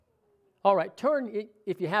All right,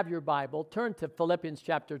 if you have your Bible, turn to Philippians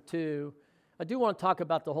chapter 2. I do want to talk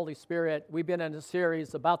about the Holy Spirit. We've been in a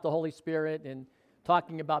series about the Holy Spirit and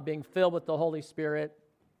talking about being filled with the Holy Spirit.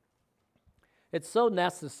 It's so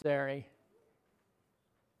necessary.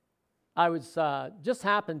 I was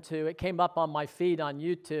it came up on my feed on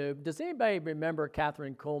YouTube. Does anybody remember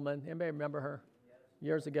Catherine Kuhlman? Anybody remember her?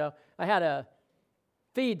 Years ago? I had a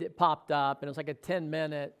feed that popped up, and it was like a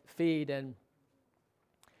 10-minute feed, and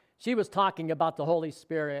she was talking about the Holy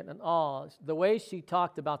Spirit, and the way she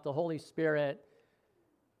talked about the Holy Spirit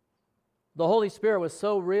was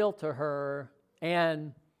so real to her,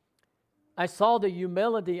 and I saw the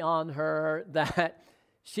humility on her that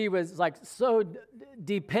she was like so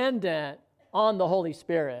dependent on the Holy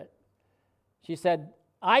Spirit. She said,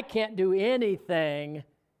 I can't do anything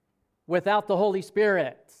without the Holy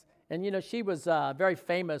Spirit. And she was a very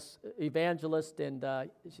famous evangelist, and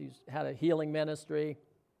she's had a healing ministry.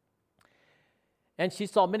 And she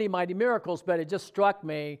saw many mighty miracles, but it just struck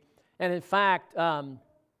me. And in fact,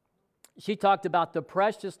 she talked about the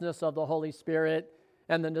preciousness of the Holy Spirit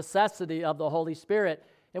and the necessity of the Holy Spirit.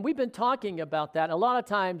 And we've been talking about that. A lot of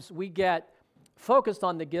times we get focused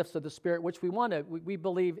on the gifts of the Spirit, which we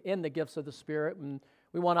believe in the gifts of the Spirit, and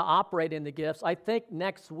we want to operate in the gifts. I think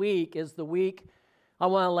next week is the week I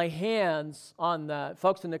want to lay hands on the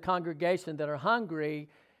folks in the congregation that are hungry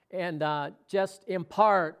and just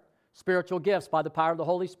impart spiritual gifts by the power of the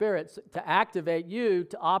Holy Spirit to activate you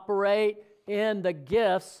to operate in the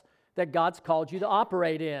gifts that God's called you to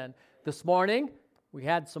operate in. This morning, we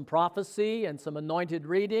had some prophecy and some anointed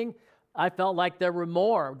reading. I felt like there were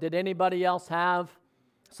more. Did anybody else have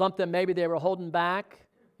something maybe they were holding back?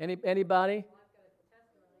 Anybody?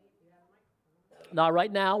 Not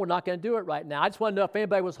right now. We're not going to do it right now. I just want to know if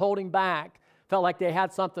anybody was holding back, felt like they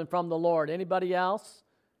had something from the Lord. Anybody else?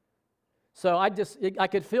 So I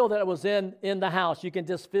could feel that it was in the house. You can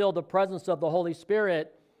just feel the presence of the Holy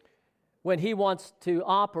Spirit when He wants to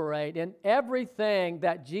operate. And everything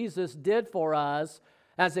that Jesus did for us,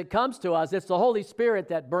 as it comes to us, it's the Holy Spirit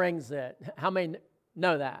that brings it. How many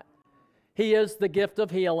know that? He is the gift of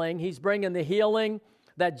healing. He's bringing the healing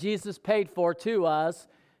that Jesus paid for to us.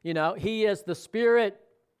 He is the Spirit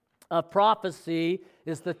of prophecy,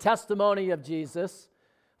 is the testimony of Jesus.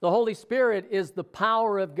 The Holy Spirit is the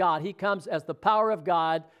power of God. He comes as the power of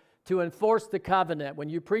God to enforce the covenant. When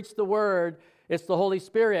you preach the word, it's the Holy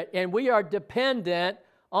Spirit. And we are dependent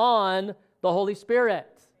on the Holy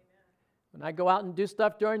Spirit. When I go out and do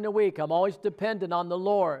stuff during the week, I'm always dependent on the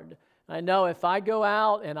Lord. I know if I go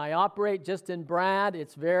out and I operate just in Brad,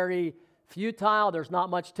 it's very futile. There's not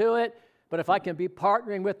much to it. But if I can be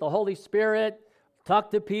partnering with the Holy Spirit, talk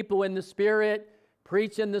to people in the Spirit,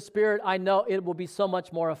 preach in the Spirit, I know it will be so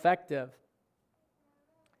much more effective.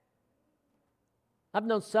 I've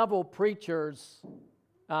known several preachers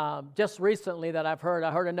just recently that I've heard.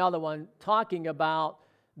 I heard another one talking about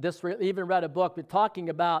this, even read a book, but talking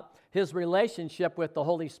about his relationship with the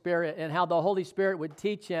Holy Spirit and how the Holy Spirit would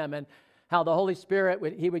teach him and how the Holy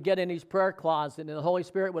Spirit, he would get in his prayer closet and the Holy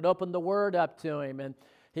Spirit would open the Word up to him and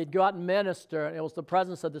he'd go out and minister, and it was the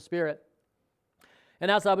presence of the Spirit. And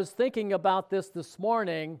as I was thinking about this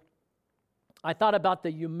morning, I thought about the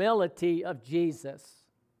humility of Jesus.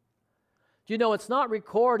 Do you know, it's not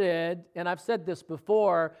recorded, and I've said this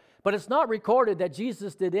before, but it's not recorded that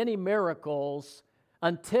Jesus did any miracles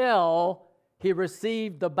until He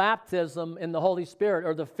received the baptism in the Holy Spirit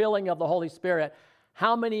or the filling of the Holy Spirit.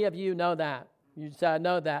 How many of you know that? You say, I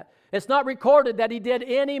know that. It's not recorded that He did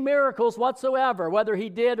any miracles whatsoever, whether He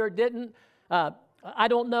did or didn't. I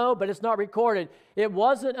don't know, but it's not recorded. It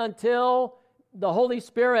wasn't until the Holy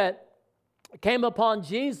Spirit came upon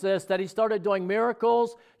Jesus that He started doing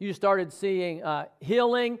miracles. You started seeing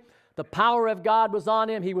healing. The power of God was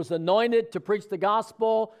on Him. He was anointed to preach the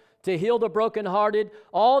gospel, to heal the brokenhearted.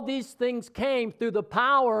 All these things came through the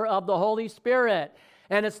power of the Holy Spirit.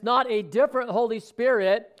 And it's not a different Holy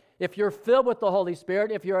Spirit if you're filled with the Holy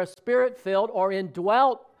Spirit. If you're a Spirit-filled or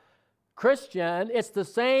indwelt Christian, it's the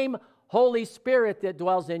same Holy Spirit that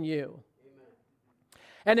dwells in you. Amen.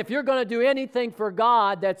 And if you're going to do anything for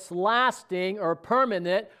God that's lasting or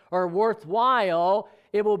permanent or worthwhile,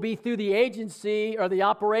 it will be through the agency or the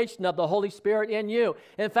operation of the Holy Spirit in you.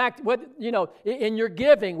 In fact, in your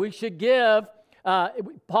giving, we should give,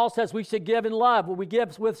 Paul says we should give in love. We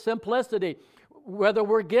give with simplicity. Whether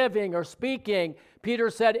we're giving or speaking, Peter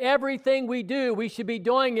said everything we do, we should be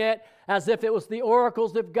doing it as if it was the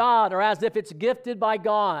oracles of God or as if it's gifted by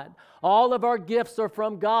God. All of our gifts are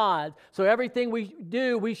from God. So everything we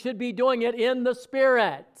do, we should be doing it in the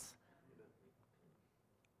Spirit.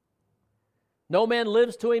 No man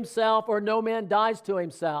lives to himself, or no man dies to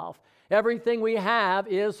himself. Everything we have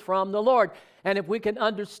is from the Lord. And if we can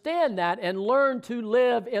understand that and learn to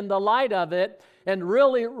live in the light of it and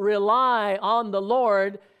really rely on the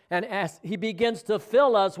Lord, and as He begins to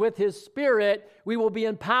fill us with His Spirit, we will be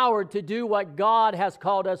empowered to do what God has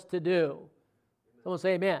called us to do. Someone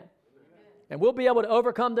say amen. Amen. And we'll be able to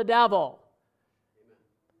overcome the devil.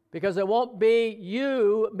 Because it won't be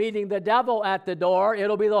you meeting the devil at the door.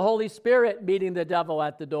 It'll be the Holy Spirit meeting the devil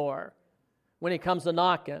at the door when he comes a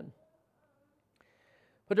knocking.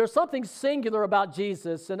 But there's something singular about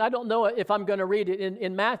Jesus, and I don't know if I'm going to read it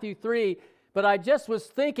in Matthew 3, but I just was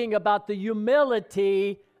thinking about the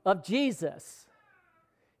humility of Jesus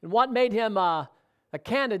and what made him a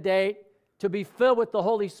candidate to be filled with the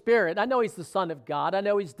Holy Spirit. I know he's the Son of God. I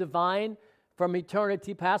know he's divine from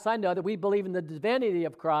eternity past. I know that we believe in the divinity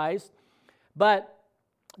of Christ, but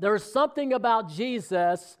there's something about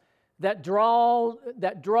Jesus that draws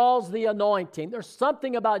the anointing. There's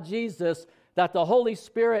something about Jesus that the Holy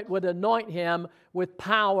Spirit would anoint him with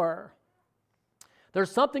power.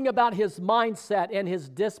 There's something about his mindset and his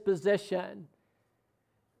disposition.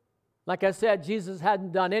 Like I said, Jesus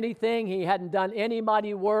hadn't done anything. He hadn't done any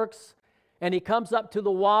mighty works, and he comes up to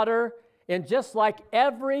the water. And just like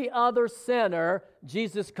every other sinner,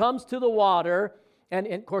 Jesus comes to the water, and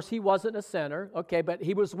of course he wasn't a sinner, okay, but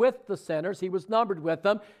he was with the sinners, he was numbered with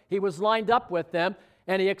them, he was lined up with them,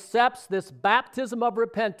 and he accepts this baptism of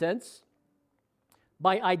repentance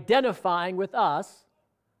by identifying with us,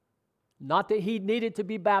 not that he needed to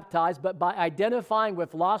be baptized, but by identifying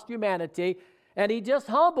with lost humanity, and he just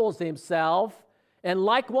humbles himself, and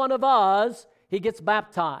like one of us, he gets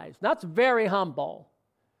baptized. That's very humble.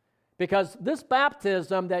 Because this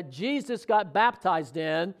baptism that Jesus got baptized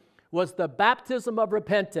in was the baptism of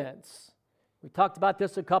repentance. We talked about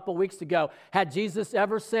this a couple weeks ago. Had Jesus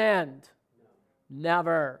ever sinned?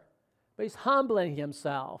 Never. But he's humbling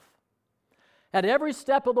himself. At every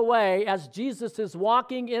step of the way, as Jesus is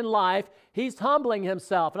walking in life, he's humbling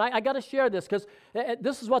himself. And I got to share this because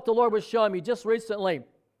this is what the Lord was showing me just recently.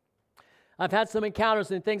 I've had some encounters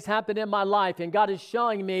and things happen in my life, and God is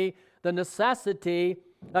showing me the necessity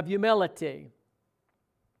of humility.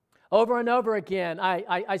 Over and over again,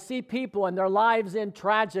 I see people and their lives end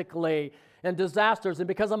tragically and disasters. And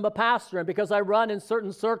because I'm a pastor and because I run in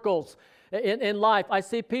certain circles in life, I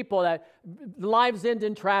see people that lives end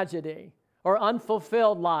in tragedy or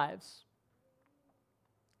unfulfilled lives.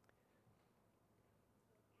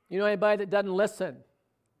 You know anybody that doesn't listen?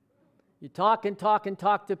 You talk and talk and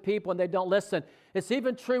talk to people and they don't listen. It's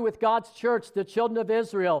even true with God's church, the children of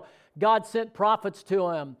Israel. God sent prophets to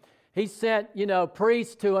them. He sent,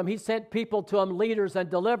 priests to them. He sent people to them, leaders and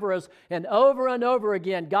deliverers. And over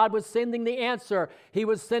again, God was sending the answer. He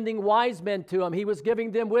was sending wise men to them. He was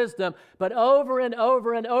giving them wisdom. But over and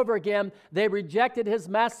over again, they rejected His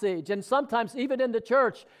message. And sometimes, even in the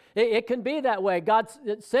church, it can be that way. God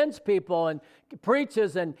sends people and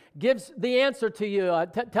preaches and gives the answer to you,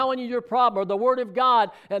 telling you your problem or the Word of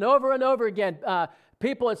God. And over again,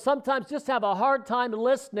 people sometimes just have a hard time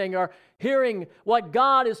listening or hearing what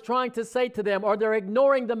God is trying to say to them, or they're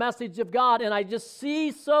ignoring the message of God. And I just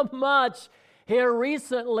see so much here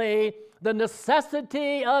recently the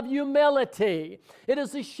necessity of humility. It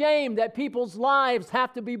is a shame that people's lives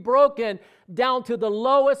have to be broken down to the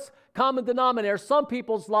lowest common denominator. Some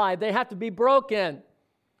people's lives, they have to be broken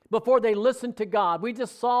before they listen to God. We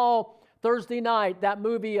just saw Thursday night that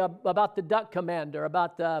movie about the Duck Commander,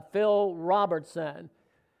 about Phil Robertson,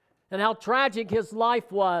 and how tragic his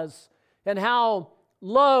life was, and how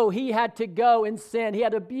low he had to go in sin. He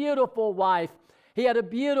had a beautiful wife. He had a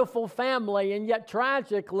beautiful family, and yet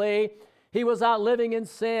tragically, he was out living in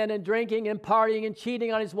sin and drinking and partying and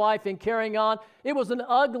cheating on his wife and carrying on. It was an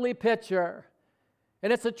ugly picture.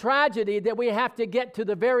 And it's a tragedy that we have to get to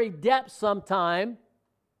the very depths sometime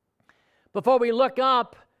before we look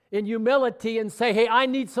up in humility and say, hey, I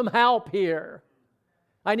need some help here.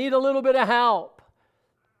 I need a little bit of help.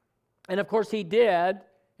 And of course he did,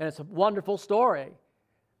 and it's a wonderful story.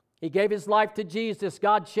 He gave his life to Jesus.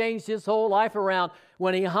 God changed his whole life around.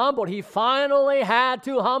 When he finally had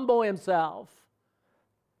to humble himself.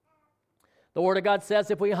 The Word of God says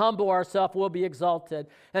if we humble ourselves, we'll be exalted.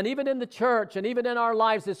 And even in the church and even in our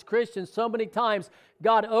lives as Christians, so many times,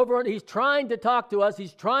 He's trying to talk to us.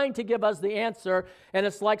 He's trying to give us the answer. And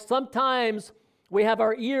it's like sometimes we have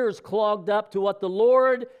our ears clogged up to what the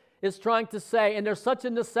Lord is trying to say. And there's such a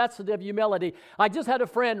necessity of humility. I just had a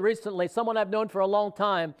friend recently, someone I've known for a long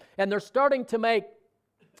time, and they're starting to make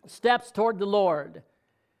steps toward the Lord.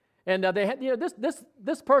 And they had,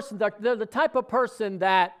 this person, they're the type of person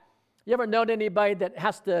that You ever known anybody that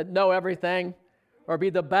has to know everything or be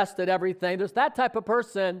the best at everything? There's that type of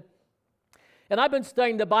person. And I've been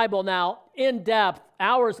studying the Bible now in depth,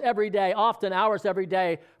 hours every day, often hours every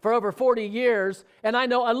day, for over 40 years, and I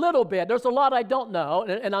know a little bit. There's a lot I don't know,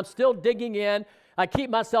 and I'm still digging in. I keep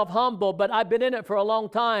myself humble, but I've been in it for a long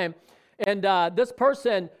time. And this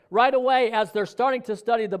person, right away, as they're starting to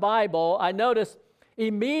study the Bible, I notice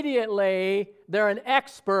immediately they're an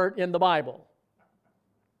expert in the Bible.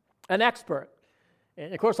 An expert.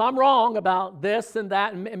 And of course, I'm wrong about this and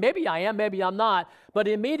that, and maybe I am, maybe I'm not, but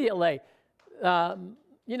immediately,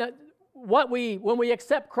 when we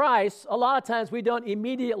accept Christ, a lot of times we don't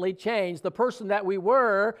immediately change. The person that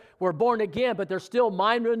we're born again, but there's still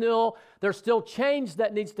mind renewal, there's still change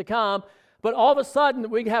that needs to come, but all of a sudden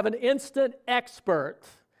we have an instant expert.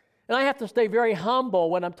 And I have to stay very humble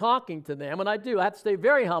when I'm talking to them, and I do. I have to stay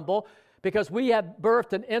very humble because we have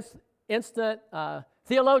birthed an instant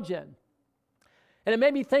theologian. And it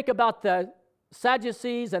made me think about the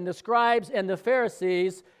Sadducees and the scribes and the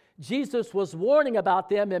Pharisees. Jesus was warning about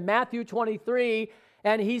them in Matthew 23,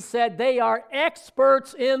 and he said they are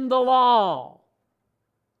experts in the law.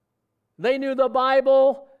 They knew the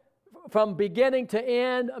Bible from beginning to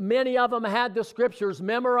end. Many of them had the scriptures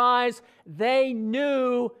memorized. They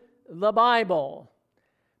knew the Bible.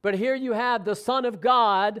 But here you have the Son of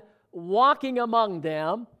God walking among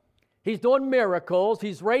them. He's doing miracles.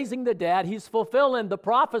 He's raising the dead. He's fulfilling the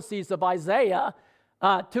prophecies of Isaiah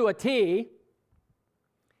to a T.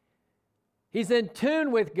 He's in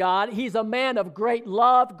tune with God. He's a man of great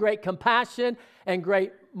love, great compassion, and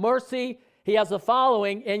great mercy. He has a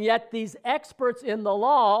following, and yet these experts in the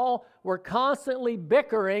law were constantly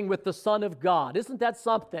bickering with the Son of God. Isn't that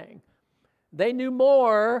something? They knew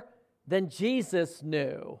more than Jesus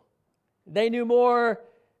knew. They knew more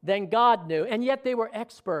than God knew, and yet they were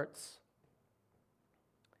experts.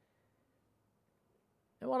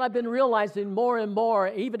 And what I've been realizing more and more,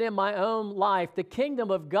 even in my own life, the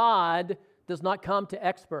kingdom of God does not come to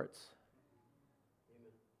experts.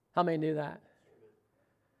 How many knew that?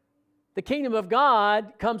 The kingdom of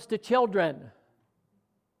God comes to children.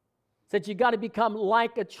 It said you got to become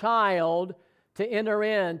like a child to enter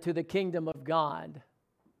into the kingdom of God.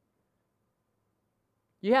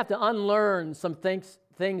 You have to unlearn some things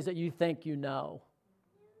that you think you know.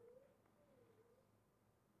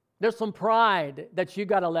 There's some pride that you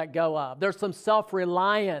got to let go of. There's some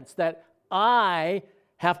self-reliance that I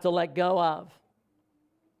have to let go of.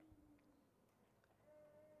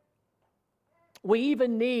 We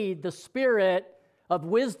even need the spirit of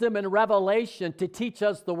wisdom and revelation to teach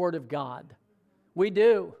us the Word of God. We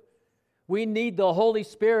do. We need the Holy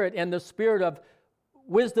Spirit and the spirit of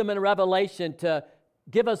wisdom and revelation to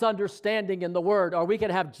give us understanding in the Word, or we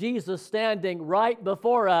could have Jesus standing right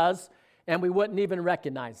before us and we wouldn't even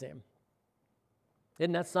recognize Him.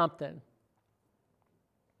 Isn't that something?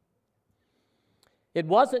 It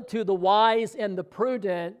wasn't to the wise and the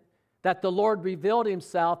prudent that the Lord revealed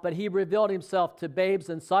Himself, but He revealed Himself to babes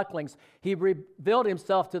and sucklings. He revealed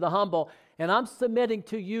Himself to the humble. And I'm submitting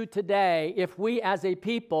to you today, if we as a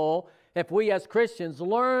people, if we as Christians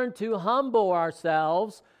learn to humble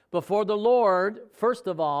ourselves before the Lord, first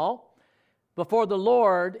of all, before the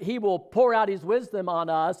Lord, He will pour out His wisdom on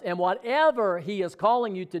us, and whatever He is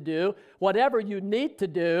calling you to do, whatever you need to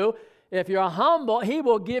do, if you're humble, He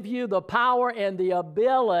will give you the power and the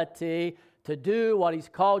ability to do what He's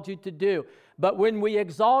called you to do. But when we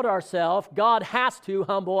exalt ourselves, God has to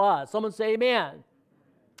humble us. Someone say amen.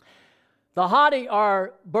 The haughty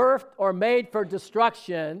are birthed or made for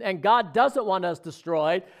destruction, and God doesn't want us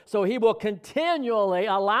destroyed, so He will continually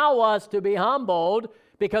allow us to be humbled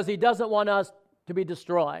because He doesn't want us to be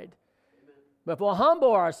destroyed. But if we'll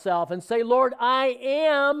humble ourselves and say, Lord, I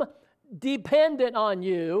am dependent on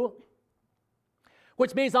You,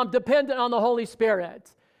 which means I'm dependent on the Holy Spirit.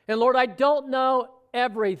 And Lord, I don't know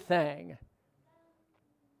everything.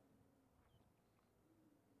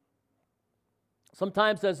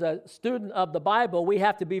 Sometimes as a student of the Bible, we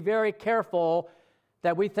have to be very careful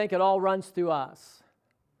that we think it all runs through us.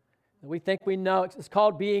 We think we know. It's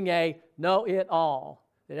called being a know-it-all.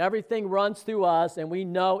 That everything runs through us and we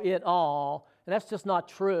know it all. And that's just not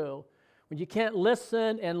true. When you can't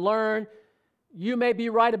listen and learn, you may be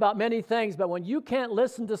right about many things, but when you can't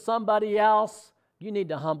listen to somebody else, you need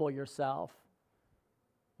to humble yourself.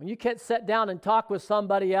 When you can't sit down and talk with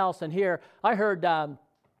somebody else and hear, I heard, and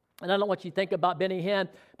I don't know what you think about Benny Hinn,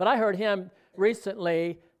 but I heard him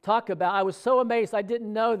recently talk about, I was so amazed, I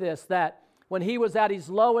didn't know this, that when he was at his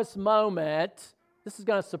lowest moment, this is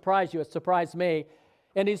going to surprise you, it surprised me,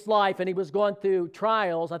 in his life, and he was going through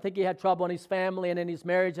trials. I think he had trouble in his family and in his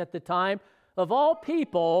marriage at the time. Of all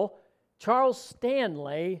people, Charles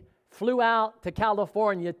Stanley flew out to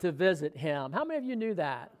California to visit him. How many of you knew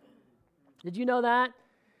that? Did you know that?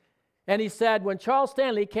 And he said when Charles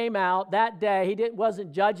Stanley came out that day, he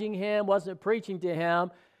wasn't judging him, wasn't preaching to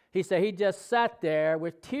him. He said he just sat there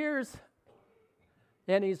with tears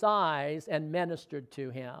in his eyes and ministered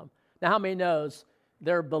to him. Now, how many knows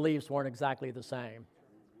their beliefs weren't exactly the same,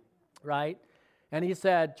 right? And he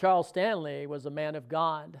said Charles Stanley was a man of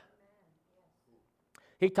God.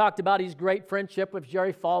 He talked about his great friendship with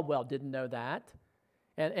Jerry Falwell, didn't know that.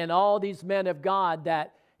 And all these men of God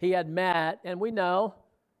that he had met, and we know,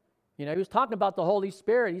 he was talking about the Holy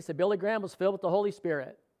Spirit. He said Billy Graham was filled with the Holy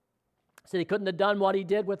Spirit. He said he couldn't have done what he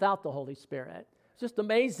did without the Holy Spirit. It's just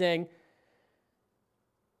amazing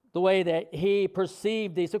the way that he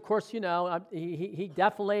perceived these. Of course, he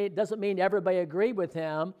definitely, doesn't mean everybody agreed with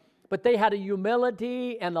him, but they had a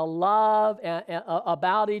humility and a love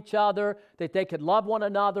about each other, that they could love one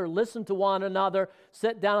another, listen to one another,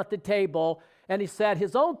 sit down at the table. And he said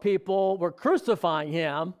his own people were crucifying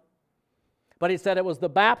him, but he said it was the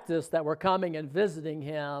Baptists that were coming and visiting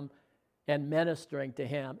him and ministering to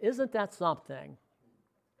him. Isn't that something?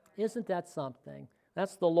 Isn't that something?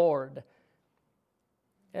 That's the Lord.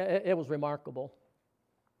 It was remarkable.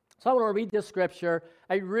 So I want to read this scripture.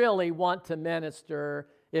 I really want to minister,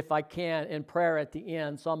 if I can, in prayer at the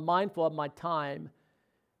end. So I'm mindful of my time.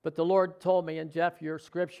 But the Lord told me, and Jeff, your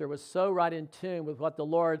scripture was so right in tune with what the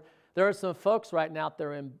Lord. There are some folks right now,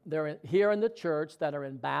 they're here in the church that are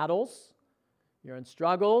in battles. You're in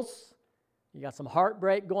struggles. You got some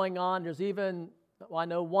heartbreak going on. There's even, I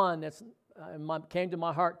know one that's came to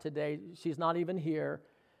my heart today. She's not even here.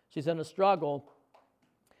 She's in a struggle.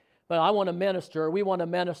 But I want to minister. We want to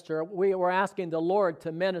minister. We're asking the Lord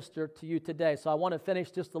to minister to you today. So I want to finish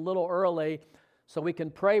just a little early so we can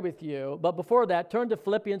pray with you. But before that, turn to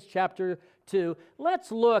Philippians chapter 2.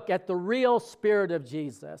 Let's look at the real spirit of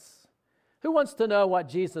Jesus. Who wants to know what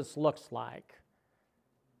Jesus looks like?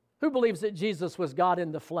 Who believes that Jesus was God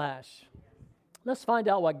in the flesh? Let's find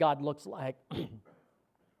out what God looks like.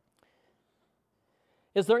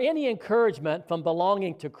 Is there any encouragement from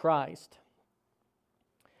belonging to Christ?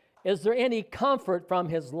 Is there any comfort from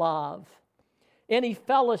His love? Any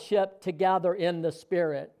fellowship together in the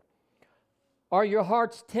Spirit? Are your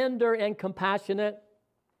hearts tender and compassionate?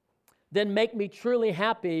 Then make me truly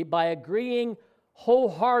happy by agreeing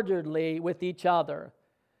wholeheartedly with each other,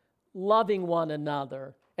 loving one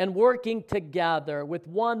another, and working together with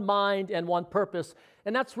one mind and one purpose.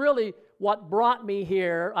 And that's really what brought me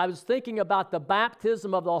here. I was thinking about the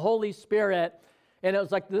baptism of the Holy Spirit, and it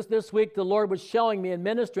was like this week the Lord was showing me and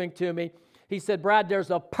ministering to me. He said, Brad,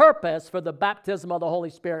 there's a purpose for the baptism of the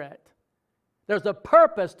Holy Spirit. There's a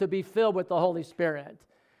purpose to be filled with the Holy Spirit.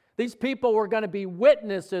 These people were going to be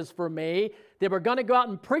witnesses for me. They were going to go out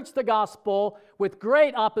and preach the gospel with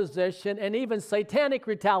great opposition and even satanic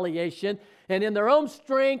retaliation. And in their own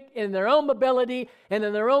strength, in their own ability, and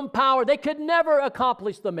in their own power, they could never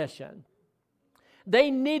accomplish the mission.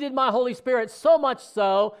 They needed my Holy Spirit so much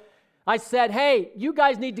so, I said, hey, you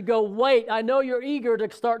guys need to go wait. I know you're eager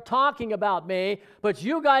to start talking about me, but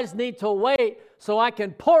you guys need to wait so I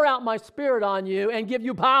can pour out my Spirit on you and give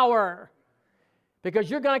you power.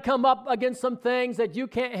 Because you're going to come up against some things that you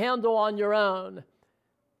can't handle on your own.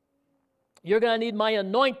 You're going to need my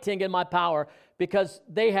anointing and my power, because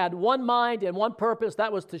they had one mind and one purpose.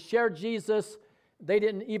 That was to share Jesus. They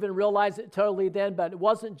didn't even realize it totally then, but it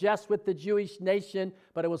wasn't just with the Jewish nation,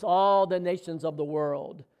 but it was all the nations of the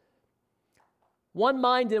world. One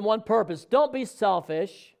mind and one purpose. Don't be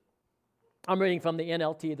selfish. I'm reading from the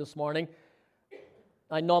NLT this morning.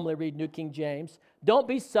 I normally read New King James. Don't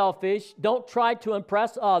be selfish. Don't try to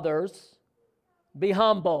impress others. Be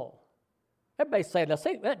humble. Everybody say that.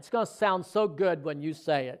 It's going to sound so good when you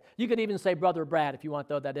say it. You can even say Brother Brad if you want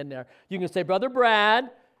to throw that in there. You can say, Brother Brad,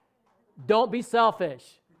 don't be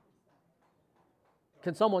selfish.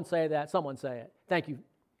 Can someone say that? Someone say it. Thank you.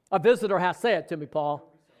 A visitor has to say it to me, Paul.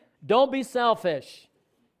 Don't be selfish.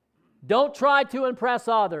 Don't try to impress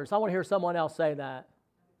others. I want to hear someone else say that.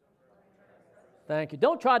 Thank you.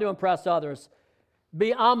 Don't try to impress others.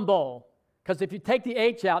 Be humble. Because if you take the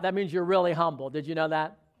H out, that means you're really humble. Did you know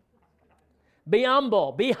that? Be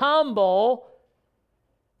humble. Be humble,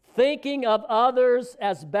 thinking of others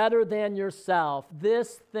as better than yourself.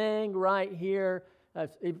 This thing right here,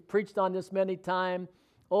 I've preached on this many times.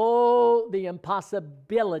 Oh, the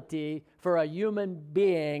impossibility for a human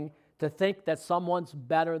being to think that someone's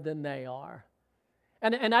better than they are.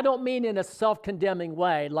 And I don't mean in a self-condemning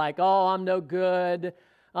way, like, oh, I'm no good,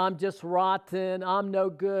 I'm just rotten, I'm no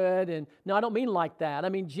good. And no, I don't mean like that. I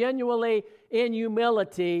mean genuinely in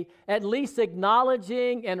humility, at least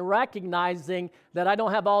acknowledging and recognizing that I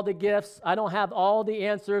don't have all the gifts, I don't have all the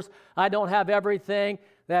answers, I don't have everything,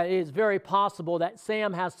 that it is very possible that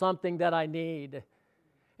Sam has something that I need.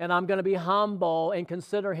 And I'm going to be humble and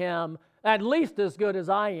consider him at least as good as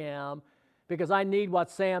I am because I need what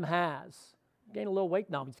Sam has. Gain a little weight?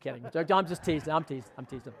 No, I'm just kidding. I'm just teasing. I'm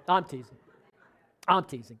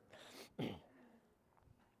teasing.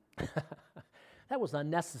 That was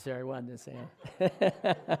unnecessary, wasn't it, Sam?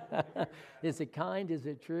 Is it kind? Is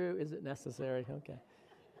it true? Is it necessary? Okay.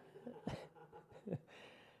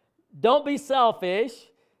 Don't be selfish.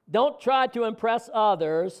 Don't try to impress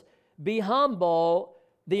others. Be humble.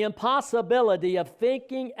 The impossibility of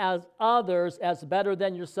thinking as others as better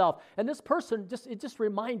than yourself. And this person, it just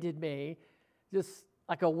reminded me, just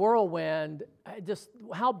like a whirlwind, just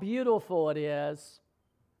how beautiful it is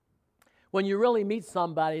when you really meet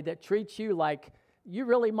somebody that treats you like you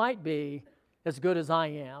really might be as good as I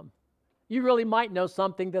am. You really might know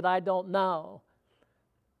something that I don't know.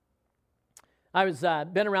 I was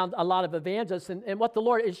been around a lot of evangelists, and what the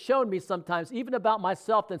Lord has shown me sometimes, even about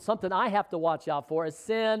myself, and something I have to watch out for, a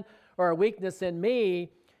sin or a weakness in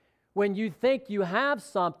me. When you think you have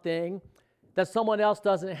something that someone else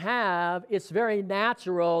doesn't have, it's very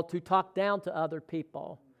natural to talk down to other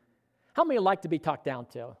people. How many like to be talked down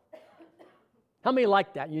to? How many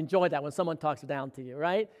like that? You enjoy that when someone talks down to you,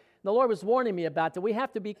 right? The Lord was warning me about that. We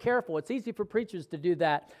have to be careful. It's easy for preachers to do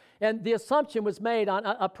that. And the assumption was made on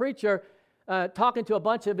a preacher talking to a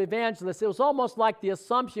bunch of evangelists. It was almost like the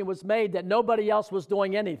assumption was made that nobody else was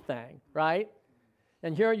doing anything, right?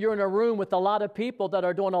 And here you're in a room with a lot of people that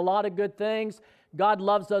are doing a lot of good things. God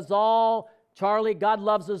loves us all. Charlie, God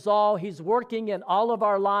loves us all. He's working in all of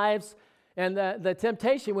our lives. And the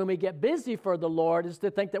temptation when we get busy for the Lord is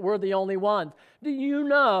to think that we're the only ones. Do you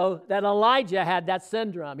know that Elijah had that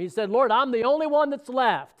syndrome? He said, Lord, I'm the only one that's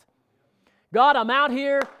left. God, I'm out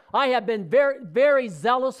here. I have been very, very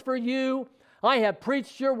zealous for you. I have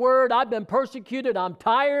preached your word. I've been persecuted. I'm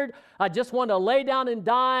tired. I just want to lay down and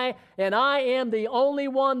die. And I am the only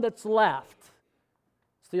one that's left.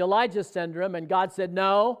 It's the Elijah syndrome. And God said,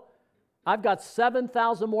 no, I've got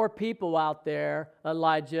 7,000 more people out there,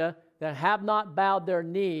 Elijah, that have not bowed their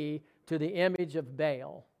knee to the image of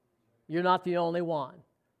Baal. You're not the only one.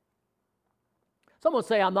 Someone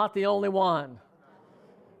say, I'm not the only one.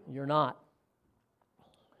 You're not.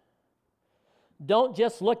 Don't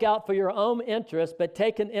just look out for your own interest, but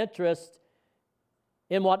take an interest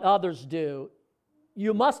in what others do.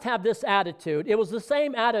 You must have this attitude. It was the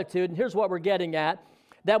same attitude, and here's what we're getting at,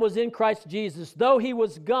 that was in Christ Jesus. Though he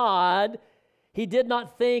was God, he did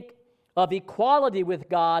not think of equality with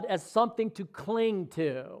God as something to cling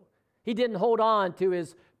to. He didn't hold on to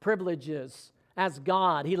his privileges as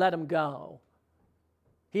God. He let them go.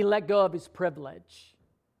 He let go of his privilege.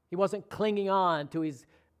 He wasn't clinging on to his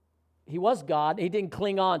He was God. He didn't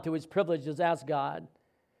cling on to his privileges as God.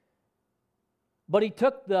 But he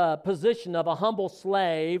took the position of a humble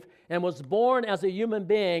slave and was born as a human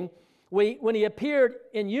being. When he appeared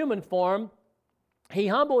in human form, he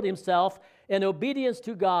humbled himself in obedience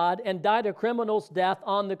to God and died a criminal's death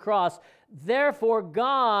on the cross. Therefore,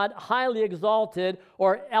 God highly exalted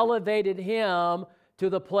or elevated him to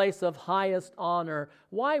the place of highest honor.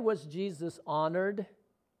 Why was Jesus honored?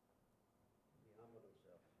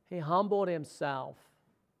 He humbled himself.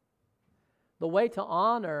 The way to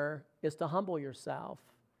honor is to humble yourself.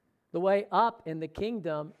 The way up in the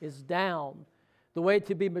kingdom is down. The way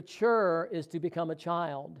to be mature is to become a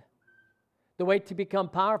child. The way to become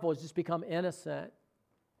powerful is just become innocent.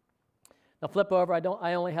 Now flip over.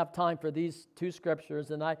 I only have time for these two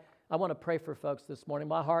scriptures, and I want to pray for folks this morning.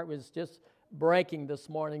 My heart was just breaking this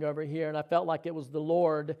morning over here, and I felt like it was the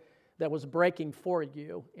Lord that was breaking for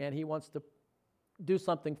you, and he wants to do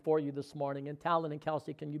something for you this morning. And Talon and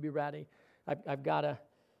Kelsey, can you be ready? I've got to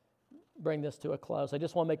bring this to a close. I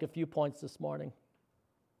just want to make a few points this morning.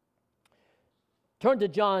 Turn to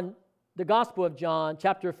John, the Gospel of John,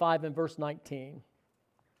 chapter 5 and verse 19.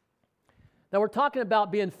 Now we're talking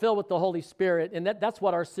about being filled with the Holy Spirit, and that's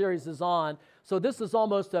what our series is on. So this is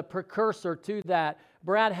almost a precursor to that.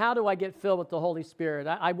 Brad, how do I get filled with the Holy Spirit?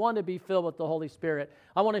 I want to be filled with the Holy Spirit.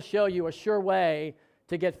 I want to show you a sure way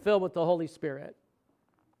to get filled with the Holy Spirit.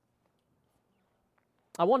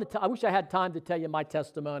 I wish I had time to tell you my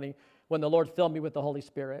testimony when the Lord filled me with the Holy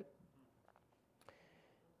Spirit.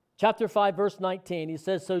 Chapter 5, verse 19, he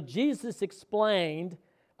says, so Jesus explained,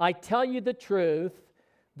 I tell you the truth,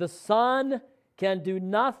 the Son can do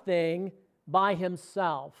nothing by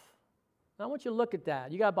himself. Now I want you to look at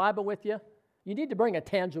that. You got a Bible with you? You need to bring a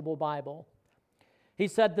tangible Bible. He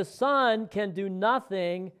said, the Son can do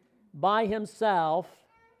nothing by himself.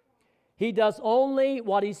 He does only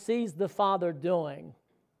what he sees the Father doing.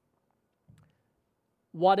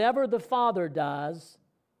 Whatever the Father does,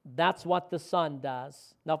 that's what the Son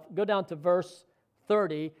does. Now, go down to verse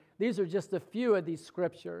 30. These are just a few of these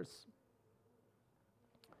scriptures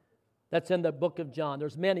that's in the book of John.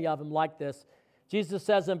 There's many of them like this. Jesus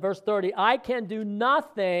says in verse 30, I can do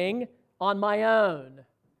nothing on my own.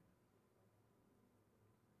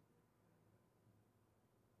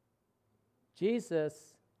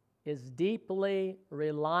 Jesus is deeply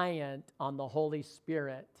reliant on the Holy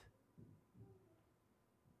Spirit.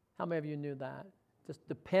 How many of you knew that? Just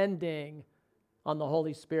depending on the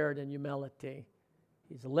Holy Spirit in humility.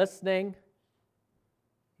 He's listening,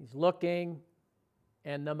 he's looking,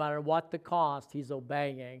 and no matter what the cost, he's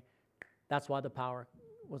obeying. That's why the power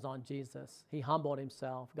was on Jesus. He humbled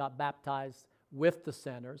himself, got baptized with the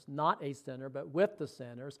sinners, not a sinner, but with the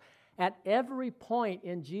sinners. At every point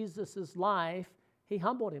in Jesus' life, he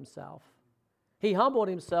humbled himself. He humbled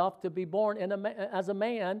himself to be born as a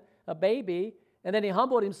man, a baby, and then he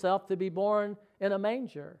humbled himself to be born in a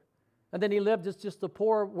manger. And then he lived as just a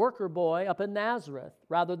poor worker boy up in Nazareth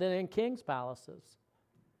rather than in king's palaces.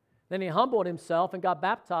 Then he humbled himself and got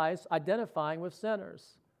baptized, identifying with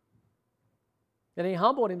sinners. And he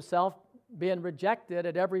humbled himself, being rejected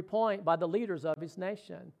at every point by the leaders of his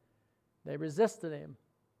nation. They resisted him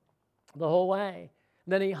the whole way.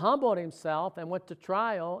 And then he humbled himself and went to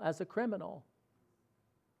trial as a criminal.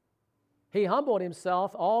 He humbled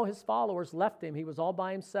himself. All his followers left him. He was all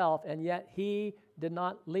by himself, and yet he did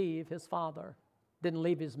not leave his Father. Didn't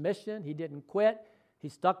leave his mission. He didn't quit. He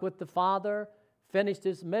stuck with the Father, finished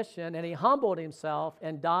his mission, and he humbled himself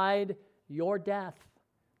and died your death.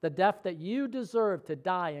 The death that you deserve to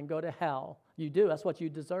die and go to hell. You do. That's what you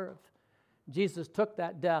deserve. Jesus took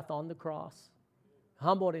that death on the cross,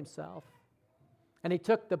 humbled himself, and he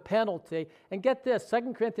took the penalty. And get this,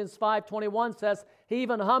 2 Corinthians 5:21 says, he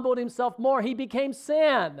even humbled himself more. He became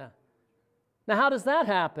sin. Now, how does that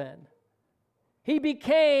happen? He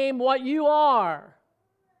became what you are.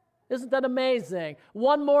 Isn't that amazing?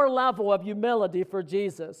 One more level of humility for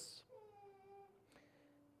Jesus.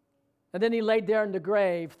 And then he laid there in the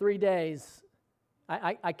grave 3 days.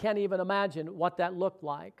 I can't even imagine what that looked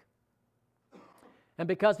like. And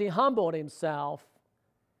because he humbled himself,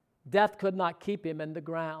 death could not keep him in the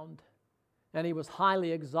ground. And he was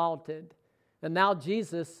highly exalted. And now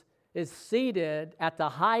Jesus is seated at the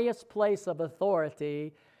highest place of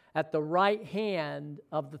authority at the right hand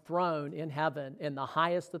of the throne in heaven, in the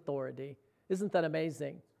highest authority. Isn't that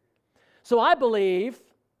amazing? So I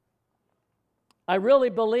really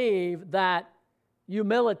believe that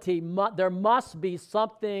humility, there must be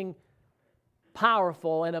something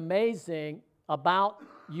powerful and amazing about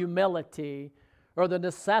humility or the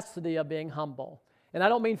necessity of being humble. And I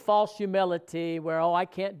don't mean false humility where, I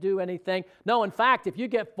can't do anything. No, in fact, if you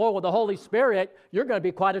get full of the Holy Spirit, you're going to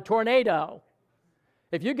be quite a tornado.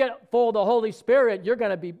 If you get full of the Holy Spirit, you're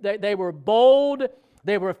going to be, they were bold,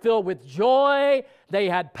 they were filled with joy, they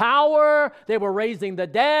had power, they were raising the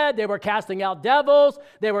dead, they were casting out devils,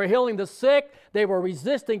 they were healing the sick, they were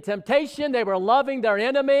resisting temptation, they were loving their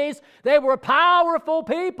enemies. They were powerful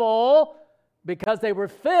people because they were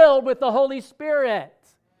filled with the Holy Spirit.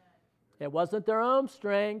 It wasn't their own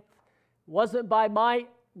strength, wasn't by might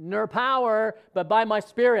nor power, but by my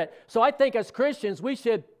Spirit. So I think as Christians, we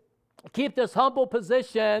should keep this humble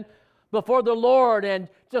position before the Lord and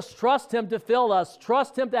just trust Him to fill us,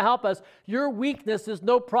 trust Him to help us. Your weakness is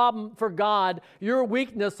no problem for God. Your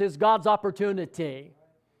weakness is God's opportunity.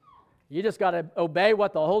 You just got to obey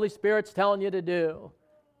what the Holy Spirit's telling you to do.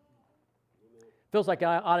 Feels like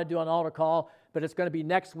I ought to do an altar call, but it's going to be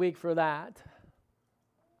next week for that.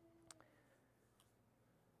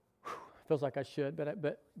 Feels like I should,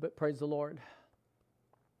 but praise the Lord.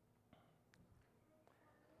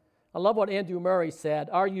 I love what Andrew Murray said.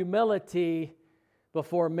 Our humility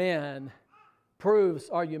before men proves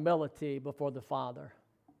our humility before the Father.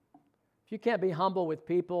 If you can't be humble with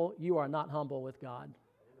people, you are not humble with God.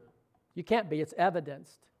 You can't be. It's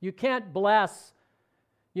evidenced. You can't bless,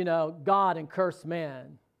 God and curse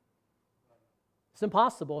men. It's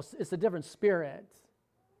impossible. It's a different spirit.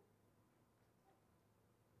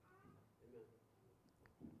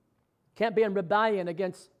 Can't be in rebellion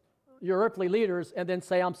against your earthly leaders and then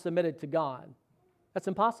say, I'm submitted to God. That's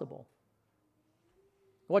impossible.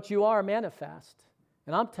 What you are manifest.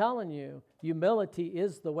 And I'm telling you, humility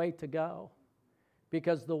is the way to go.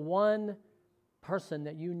 Because the one person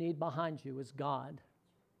that you need behind you is God.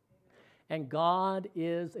 And God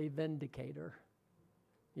is a vindicator.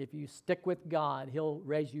 If you stick with God, He'll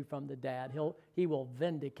raise you from the dead. He will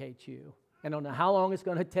vindicate you. I don't know how long it's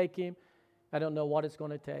going to take Him. I don't know what it's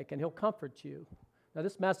going to take. And He'll comfort you. Now,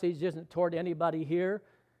 this message isn't toward anybody here.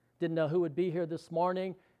 Didn't know who would be here this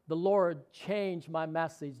morning. The Lord changed my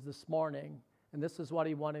message this morning, and this is what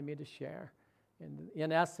He wanted me to share. And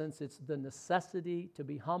in essence, it's the necessity to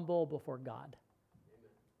be humble before God. Amen.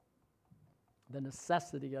 The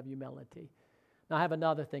necessity of humility. Now, I have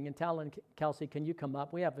another thing, and Talon, Kelsey, can you come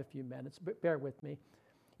up? We have a few minutes. Bear with me.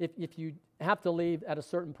 If you have to leave at a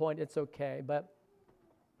certain point, it's okay. But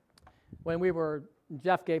when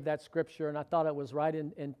Jeff gave that scripture, and I thought it was right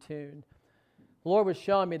in tune. The Lord was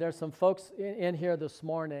showing me there's some folks in here this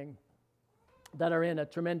morning that are in a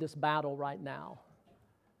tremendous battle right now.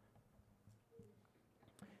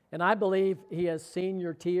 And I believe He has seen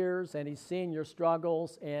your tears and He's seen your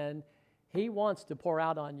struggles, and He wants to pour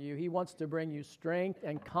out on you. He wants to bring you strength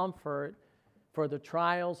and comfort for the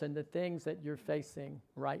trials and the things that you're facing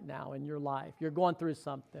right now in your life. You're going through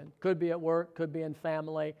something. Could be at work, could be in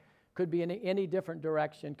family, could be in any different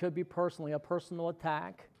direction, could be personally, a personal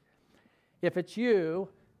attack. If it's you,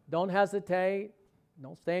 don't hesitate.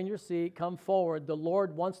 Don't stay in your seat. Come forward. The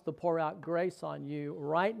Lord wants to pour out grace on you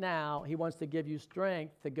right now. He wants to give you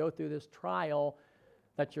strength to go through this trial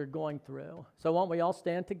that you're going through. So won't we all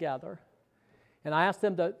stand together? And I asked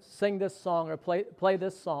them to sing this song or play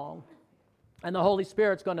this song. And the Holy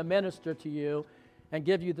Spirit's going to minister to you and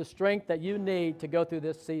give you the strength that you need to go through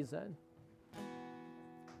this season.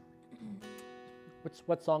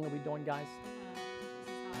 What song are we doing, guys?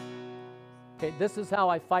 Okay, this is how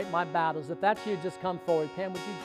I fight my battles. If that's you, just come forward. Pam, would you